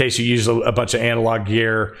in your case, you use a bunch of analog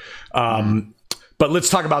gear. But let's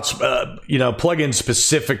talk about plugins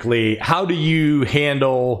specifically. How do you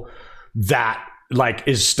handle that? Like,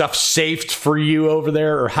 is stuff saved for you over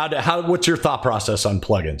there, or what's your thought process on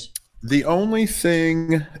plugins? The only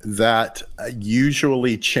thing that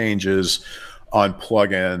usually changes on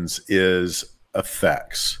plugins is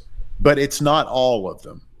effects, but it's not all of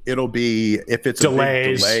them. It'll be, if it's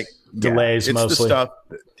delays, a big delays it's mostly. The stuff,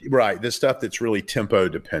 right? The stuff that's really tempo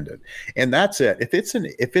dependent, and that's it.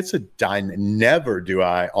 Never do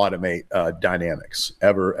I automate dynamics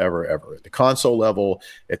ever at the console level,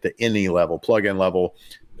 at the any level, plugin level.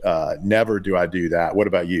 Never do I do that. What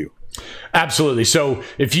about you? Absolutely. So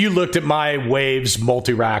if you looked at my Waves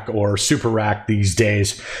multi-rack or super rack these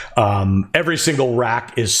days, every single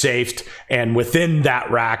rack is safed, and within that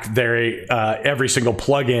rack, every single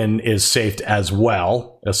plugin is safed as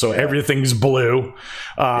well. So everything's blue.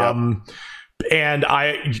 And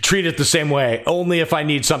I treat it the same way. Only if I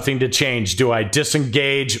need something to change do I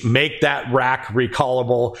disengage, make that rack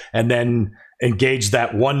recallable, and then engage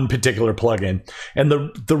that one particular plugin. And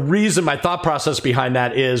the reason, my thought process behind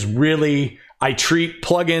that is really I treat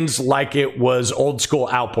plugins like it was old school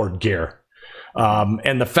outboard gear.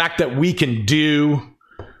 And the fact that we can do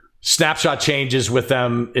snapshot changes with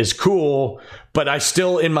them is cool, but I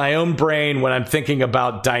still, in my own brain, when I'm thinking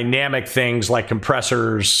about dynamic things like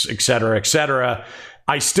compressors, et cetera,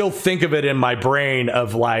 I still think of it in my brain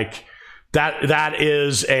of like, that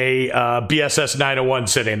is a BSS 901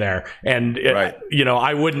 sitting there, and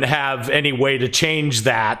I wouldn't have any way to change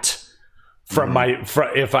that from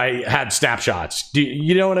if I had snapshots. Do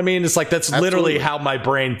you know what I mean? It's like that's literally how my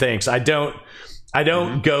brain thinks. I don't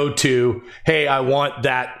go to, hey, I want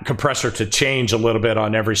that compressor to change a little bit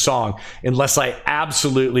on every song unless I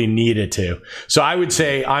absolutely need it to. So I would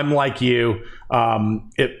say I'm like you.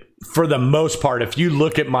 For the most part, if you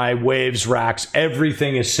look at my Waves racks,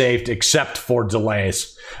 everything is saved except for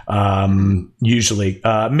delays. Usually,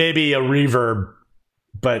 maybe a reverb,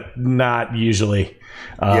 but not usually.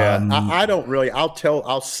 I don't really.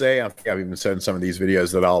 I'll say, I've even said in some of these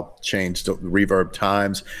videos that I'll change the reverb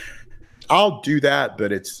times. I'll do that,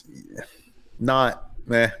 but it's not.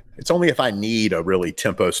 It's only if I need a really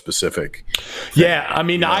tempo specific thing. Yeah, I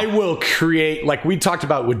mean, I will create, like we talked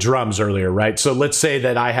about with drums earlier, right? So let's say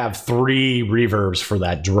that I have 3 reverbs for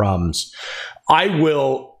that drums. I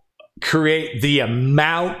will create the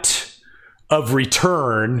amount of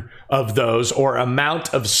return of those or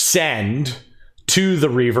amount of send to the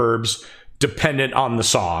reverbs dependent on the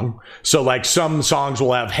song. So like some songs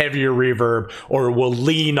will have heavier reverb or will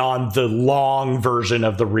lean on the long version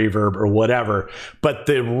of the reverb or whatever. But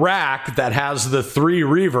the rack that has the 3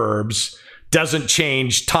 reverbs doesn't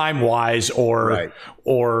change time-wise or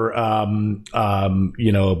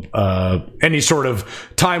any sort of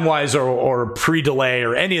time-wise or pre-delay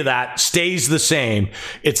or any of that stays the same.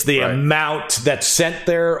 It's the amount that's sent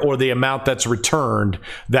there or the amount that's returned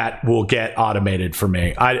that will get automated for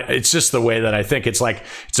me. It's just the way that I think. It's like,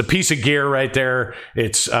 it's a piece of gear right there.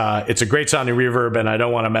 It's a great sounding reverb and I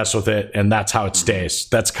don't want to mess with it. And that's how it stays.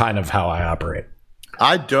 That's kind of how I operate.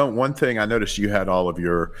 One thing I noticed, you had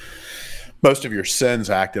most of your sends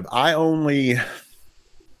active. I only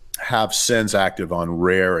have sends active on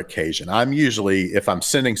rare occasion. I'm usually, if I'm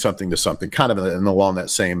sending something to something, kind of along that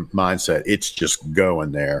same mindset, it's just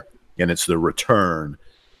going there, and it's the return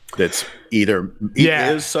that's either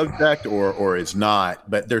is subject or is not.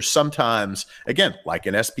 But there's sometimes, again, like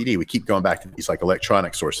in SPD, we keep going back to these like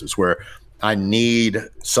electronic sources where I need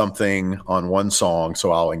something on one song,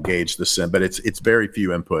 so I'll engage the send. But it's very few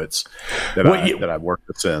inputs that I work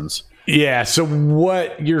the sends. Yeah, so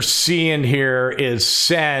what you're seeing here is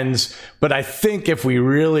sends, but I think if we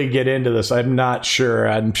really get into this, I'm not sure.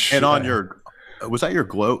 I'm sure. And on your, was that your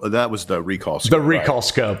glow? That was the recall scope. The recall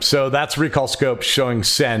scope. So that's recall scope showing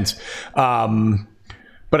sends.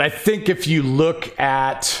 But I think if you look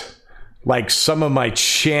at like some of my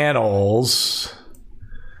channels,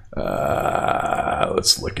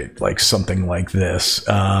 let's look at like something like this.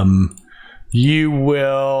 You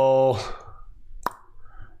will,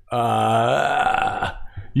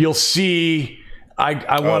 you'll see,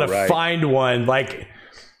 I want to find one like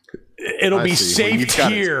it'll be saved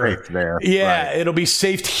here. Yeah, right. It'll be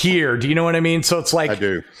saved here. Do you know what I mean? So it's like, I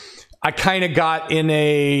do. I kind of got in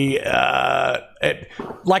a,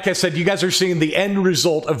 like I said, you guys are seeing the end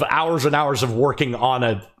result of hours and hours of working on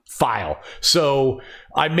a file. So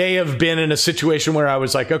I may have been in a situation where I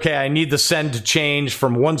was like, okay, I need the send to change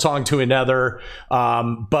from one song to another.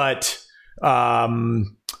 But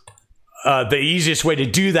the easiest way to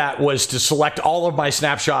do that was to select all of my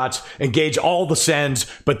snapshots, engage all the sends,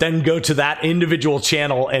 but then go to that individual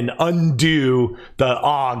channel and undo the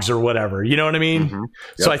OGs or whatever. You know what I mean? Mm-hmm.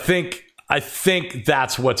 Yep. So I think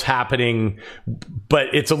that's what's happening,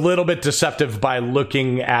 but it's a little bit deceptive by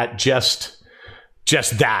looking at just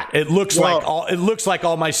that. It looks like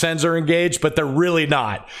all my sends are engaged, but they're really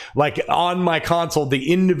not. Like on my console,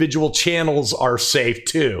 the individual channels are safe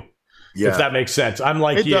too. Yeah. If that makes sense. I'm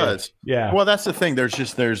like, it does. Yeah. Well, that's the thing.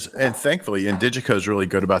 And thankfully, and Digico is really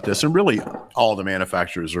good about this. And really all the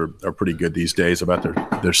manufacturers are pretty good these days about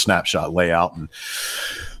their snapshot layout and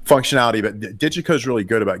functionality. But Digico is really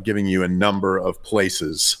good about giving you a number of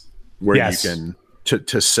places where you can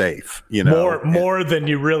to save, you know, more than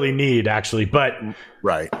you really need actually. But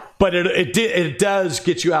right. But it does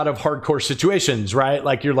get you out of hardcore situations, right?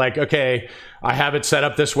 Like you're like, okay, I have it set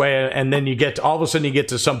up this way, and then all of a sudden you get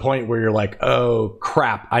to some point where you're like, oh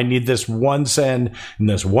crap, I need this one send in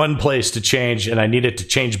this one place to change, and I need it to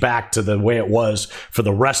change back to the way it was for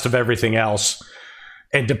the rest of everything else.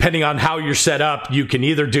 And depending on how you're set up, you can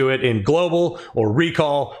either do it in global or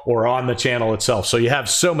recall or on the channel itself. So you have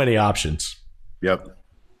so many options. Yep.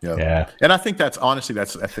 Yeah. And I think that's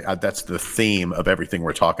the theme of everything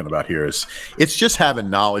we're talking about here is it's just having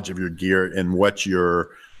knowledge of your gear and what your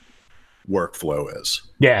workflow is.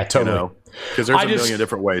 Yeah, totally. Because there's a million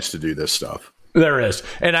different ways to do this stuff. There is.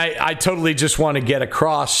 And I totally just want to get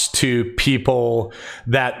across to people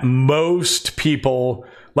that most people,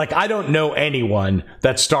 like I don't know anyone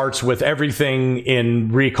that starts with everything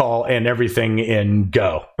in recall and everything in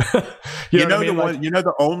go. you know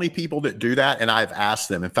the only people that do that, and I've asked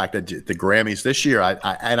them, in fact, at the Grammys this year,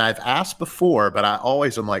 and I've asked before, but I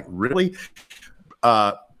always am like, really?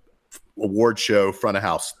 Award show front of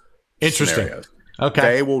house. Interesting. Scenarios.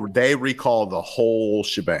 Okay. They recall the whole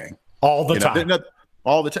shebang. All the time.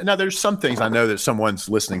 All the time. Now there's some things I know that someone's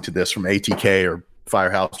listening to this from ATK or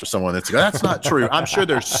Firehouse or someone that's not true. I'm sure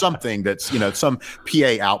there's something that's, some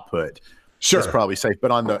PA output. Sure. That's probably safe. But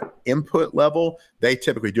on the input level, they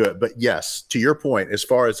typically do it. But yes, to your point, as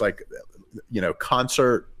far as like,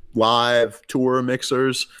 concert, live, tour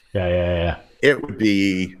mixers. Yeah. It would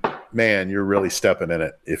be, man, you're really stepping in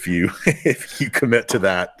it if you commit to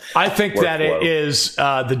that. I think that it is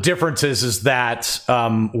the difference is that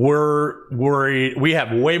we're worried. We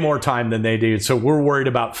have way more time than they do, so we're worried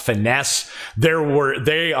about finesse.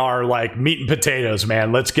 They are like meat and potatoes,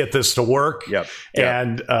 man. Let's get this to work. Yep.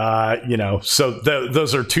 And so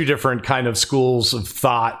those are two different kind of schools of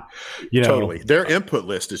thought. Totally. Their input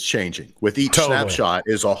list is changing with each snapshot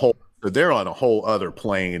is a whole. They're on a whole other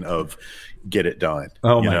plane of get it done.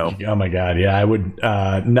 Oh my God. Yeah. I would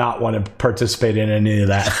not want to participate in any of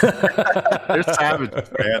that. They're savages,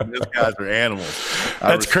 man. These guys are animals.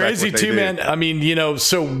 That's crazy too, man. I mean,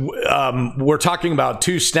 so we're talking about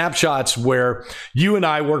two snapshots where you and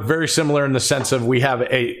I work very similar in the sense of we have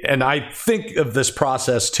and I think of this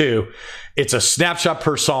process too. It's a snapshot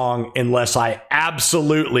per song unless I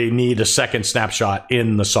absolutely need a second snapshot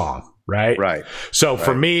in the song. Right. So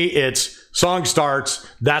for me, it's song starts.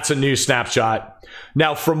 That's a new snapshot.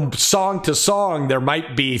 Now, from song to song, there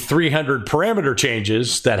might be 300 parameter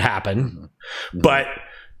changes that happen, but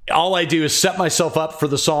all I do is set myself up for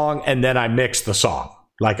the song and then I mix the song.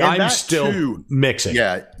 Like I'm still mixing.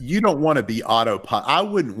 Yeah. You don't want to be autopilot. I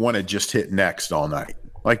wouldn't want to just hit next all night.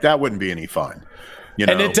 Like that wouldn't be any fun.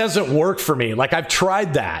 And it doesn't work for me. Like I've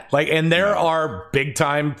tried that. And there are big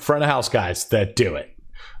time front of house guys that do it.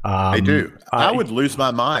 They do. I would lose my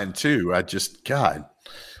mind too. I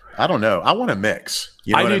don't know. I want to mix.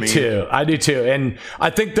 I do too. And I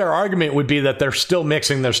think their argument would be that they're still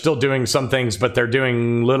mixing. They're still doing some things, but they're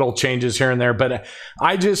doing little changes here and there. But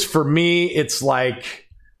for me, it's like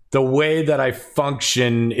the way that I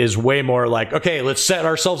function is way more like, okay, let's set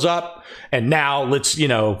ourselves up and now let's,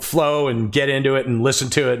 flow and get into it and listen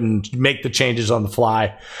to it and make the changes on the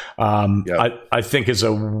fly. I think is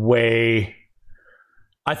a way.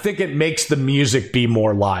 I think it makes the music be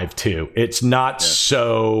more live too. It's not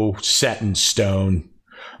so set in stone.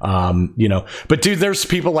 But dude, there's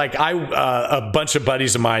people like a bunch of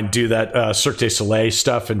buddies of mine do that Cirque du Soleil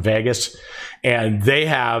stuff in Vegas, and they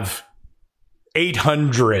have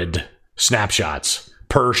 800 snapshots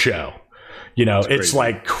per show. It's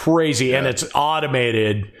like crazy, and it's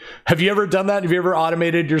automated. Have you ever done that? Have you ever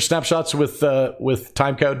automated your snapshots with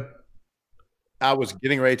timecode? I was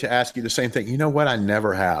getting ready to ask you the same thing. You know what? I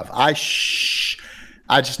never have. I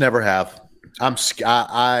just never have.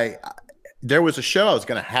 There was a show I was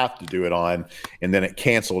going to have to do it on, and then it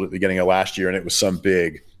canceled at the beginning of last year, and it was some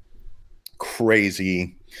big,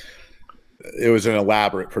 crazy. It was an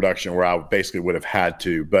elaborate production where I basically would have had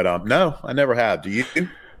to, but no, I never have. Do you?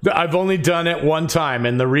 I've only done it one time,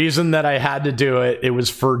 and the reason that I had to do it, it was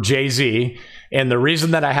for Jay-Z, and the reason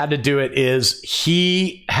that I had to do it is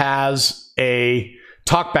he has a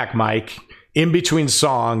talkback mic in between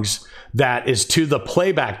songs that is to the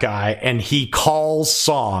playback guy, and he calls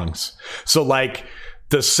songs. So like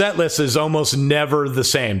the set list is almost never the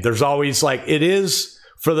same. There's always it is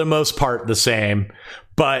for the most part the same,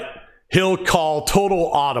 but he'll call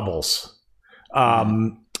total audibles.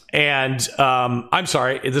 I'm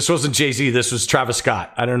sorry, this wasn't Jay-Z. This was Travis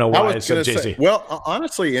Scott. I don't know why I said Jay-Z. Well,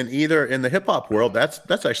 honestly, in the hip hop world,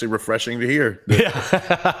 that's actually refreshing to hear.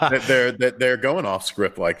 That they're going off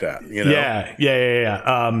script like that.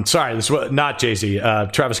 Yeah. Sorry, this was not Jay-Z.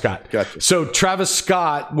 Travis Scott. Gotcha. So Travis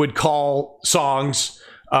Scott would call songs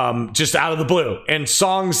just out of the blue, and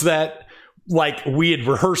songs that we had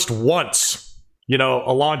rehearsed once,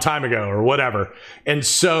 a long time ago or whatever. And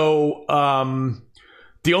so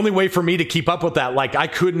the only way for me to keep up with that, I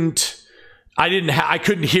couldn't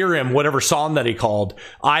hear him, whatever song that he called.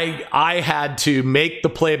 I had to make the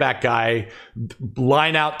playback guy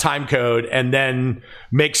line out time code and then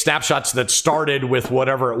make snapshots that started with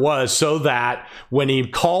whatever it was, so that when he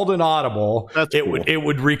called an audible, it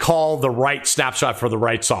would recall the right snapshot for the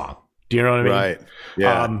right song. Do you know what I mean? Right.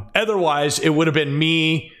 Yeah. Otherwise, it would have been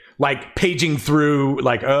me paging through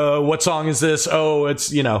oh, what song is this? Oh,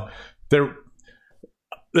 it's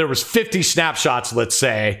there was 50 snapshots, let's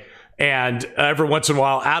say, and every once in a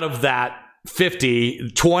while, out of that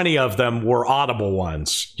 50, 20 of them were audible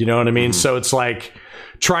ones. You know what I mean? So it's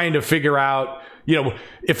trying to figure out,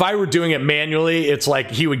 if I were doing it manually, it's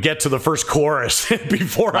he would get to the first chorus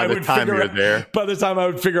before I would figure out. By the time I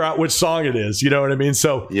would figure out which song it is, you know what I mean?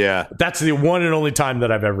 So yeah, that's the one and only time that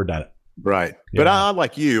I've ever done it. Right. But I,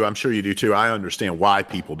 like you, I'm sure you do too. I understand why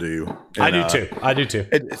people do. And, I do too.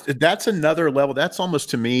 That's another level. That's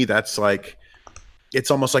almost, to me, that's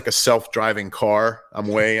it's almost like a self-driving car. I'd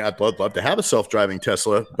love to have a self-driving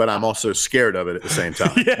Tesla, but I'm also scared of it at the same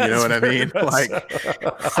time. Yes, you know what I mean?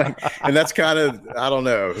 And that's kind of, I don't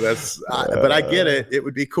know. But I get it. It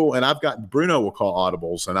would be cool. And Bruno will call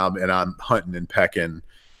audibles, and I'm hunting and pecking,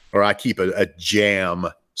 or I keep a jam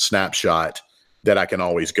snapshot that I can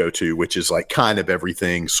always go to, which is kind of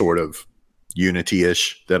everything sort of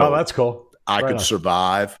Unity-ish. That's cool. I could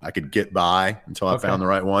survive. I could get by until I found the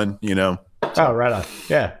right one, So. Oh, right on.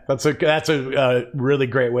 Yeah, that's a really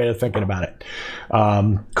great way of thinking about it.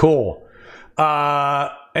 Cool.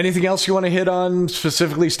 Anything else you want to hit on,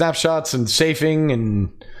 specifically snapshots and safing?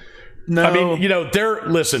 And no, I mean,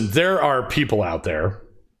 there are people out there,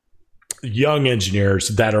 young engineers,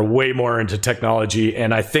 that are way more into technology,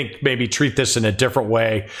 and I think maybe treat this in a different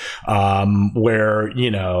way, where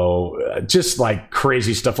just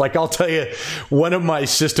crazy stuff. I'll tell you, one of my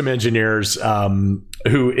system engineers,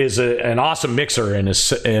 who is an awesome mixer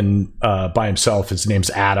by himself. His name's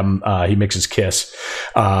Adam. He mixes Kiss,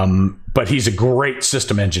 but he's a great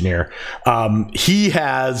system engineer. He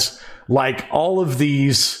has all of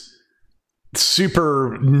these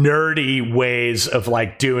super nerdy ways of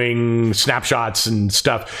doing snapshots and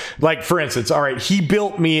stuff. For instance, all right, he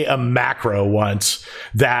built me a macro once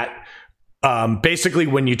that basically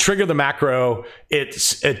when you trigger the macro,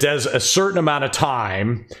 it does a certain amount of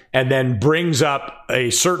time and then brings up a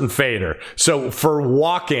certain fader. So for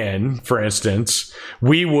walk-in, for instance,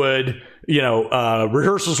 we would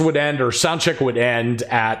rehearsals would end or sound check would end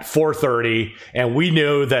at 4:30, and we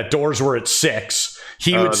knew that doors were at 6.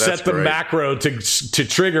 He would set the macro to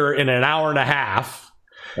trigger in an hour and a half.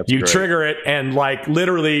 Trigger it, and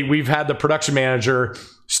literally, we've had the production manager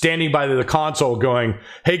standing by the console going,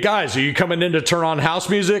 "Hey guys, are you coming in to turn on house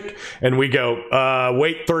music?" And we go,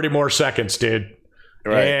 "Wait 30 more seconds, dude."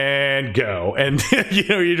 Right. And go. And,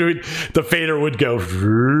 the fader would go.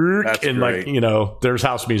 That's and great. there's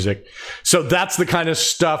house music. So that's the kind of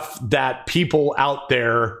stuff that people out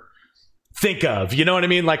there think of. You know what I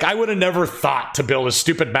mean? Like, I would have never thought to build a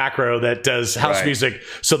stupid macro that does house music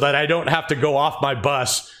so that I don't have to go off my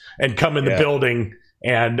bus and come in the building,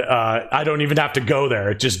 and I don't even have to go there.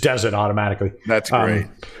 It just does it automatically. That's great.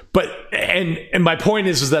 But my point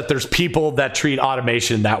is that there's people that treat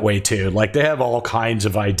automation that way too. Like, they have all kinds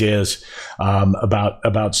of ideas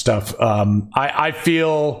about stuff. I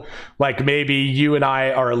feel like maybe you and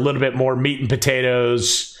I are a little bit more meat and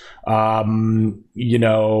potatoes.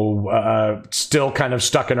 Still kind of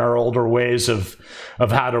stuck in our older ways of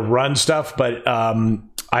how to run stuff. But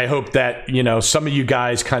I hope that some of you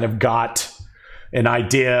guys kind of got an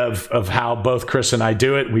idea of how both Chris and I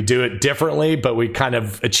do it. We do it differently, but we kind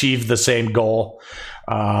of achieve the same goal.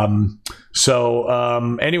 Anyway,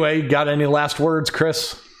 got any last words,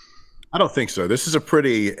 Chris? I don't think so. This is a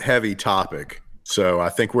pretty heavy topic, so I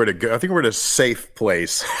think we're at a safe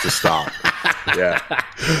place to stop.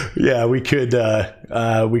 Yeah, we could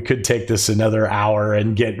take this another hour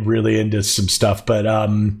and get really into some stuff, but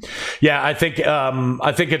I think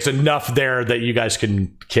it's enough there that you guys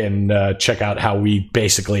can check out how we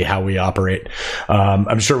operate.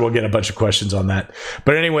 I'm sure we'll get a bunch of questions on that,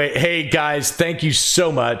 but anyway, hey guys, thank you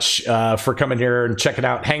so much for coming here and checking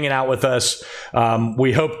out, hanging out with us.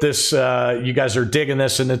 We hope this you guys are digging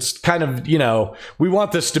this, and it's kind of we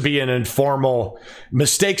want this to be an informal,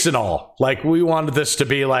 mistakes and all. Like, we wanted this to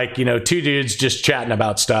be like, two dudes just chatting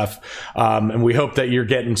about stuff. And we hope that you're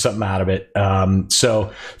getting something out of it.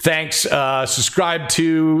 So thanks. Subscribe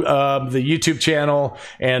to the YouTube channel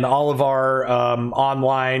and all of our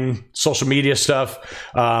online social media stuff.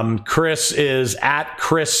 Chris is at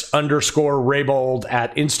Chris_Raybold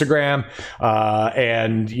at Instagram.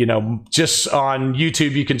 And, just on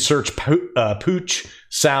YouTube, you can search Pooch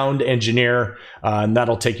Sound Engineer, and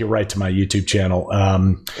that'll take you right to my YouTube channel.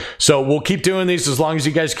 So we'll keep doing these as long as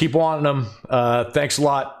you guys keep wanting them. Thanks a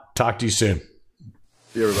lot. Talk to you soon.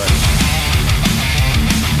 See you, everybody.